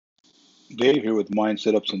Dave here with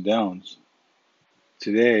Mindset Ups and Downs.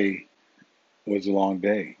 Today was a long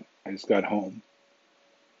day. I just got home,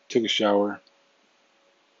 took a shower.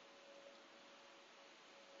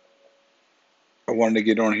 I wanted to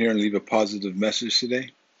get on here and leave a positive message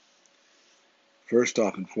today. First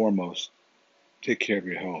off and foremost, take care of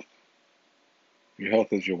your health. Your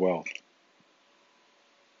health is your wealth.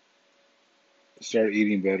 Start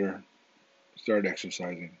eating better, start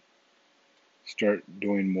exercising, start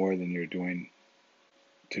doing more than you're doing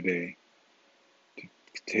today to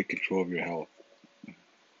take control of your health.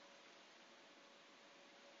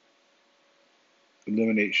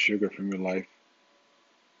 Eliminate sugar from your life,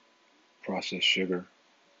 processed sugar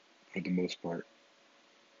for the most part.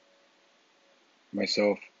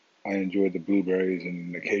 Myself, I enjoy the blueberries and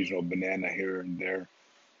an occasional banana here and there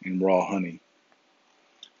and raw honey.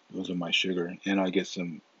 Those are my sugar. And I get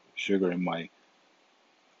some sugar in my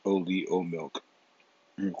oat milk.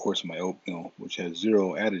 And of course my oatmeal, which has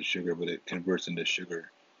zero added sugar, but it converts into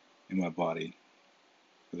sugar in my body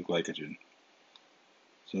with glycogen.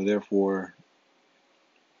 So therefore,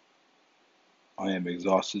 I am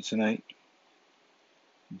exhausted tonight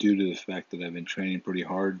due to the fact that I've been training pretty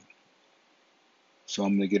hard. So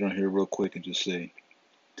I'm going to get on here real quick and just say,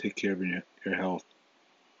 take care of your health.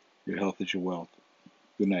 Your health is your wealth.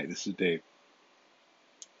 Good night. This is Dave.